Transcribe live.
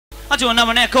I'll do a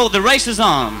number now called The Race Is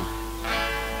On.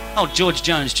 Oh, George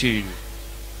Jones tune.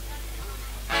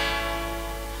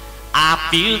 I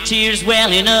feel tears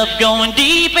welling up, going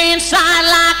deep inside,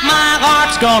 like my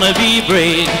heart's gonna be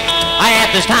break.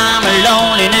 At this time of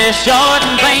loneliness, short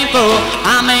and painful,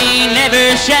 I may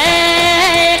never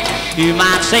shake. You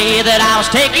might say that I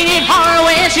was taking it hard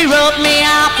when she wrote me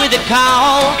out with a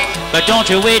call, but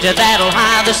don't you wait till that'll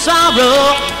hide the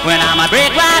sorrow when I might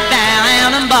break right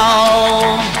down and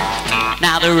bawl.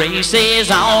 Now the race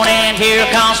is on and here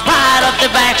comes pride up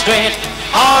the backstretch.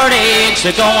 Heartaches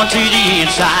are going to the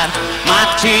inside. My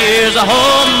tears are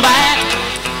holding back.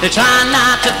 They're trying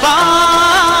not to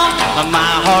fall.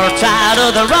 My heart's out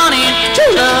of the running.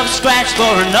 True love scratched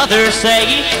for another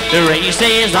say. The race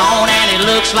is on and it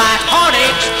looks like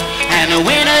heartaches, and the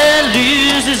winner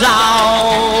loses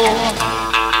all.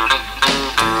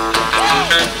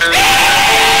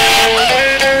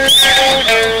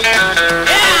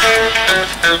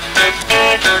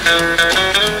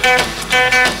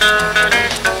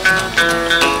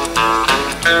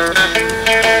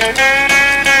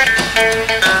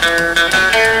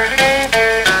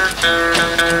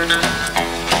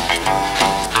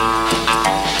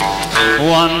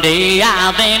 One day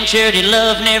I ventured in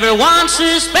love, never once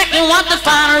suspecting what the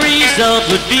final result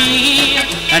would be.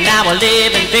 And now I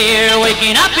live in fear,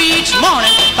 waking up each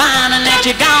morning, finding that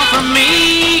you're gone from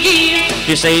me.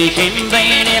 This aching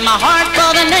pain in my heart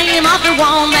for the name of the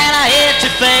one that I had to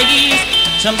face.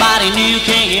 Somebody new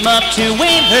came up to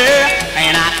win her,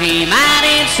 and I came out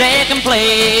in second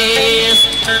place.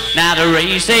 Now the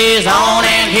race is on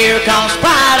and here comes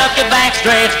pride up the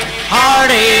backstretch.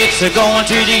 Heartaches are going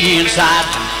to the inside.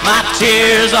 My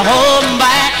tears are holding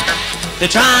back. They're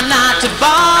trying not to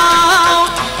fall.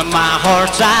 My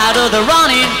heart's out of the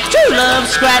running. True love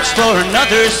scratched for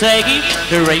another say.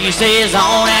 The race is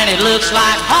on and it looks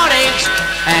like heartaches,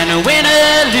 and the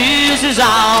winner loses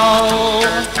all.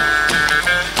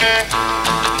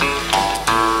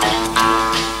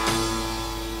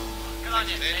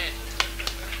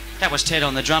 That was Ted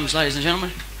on the drums, ladies and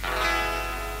gentlemen.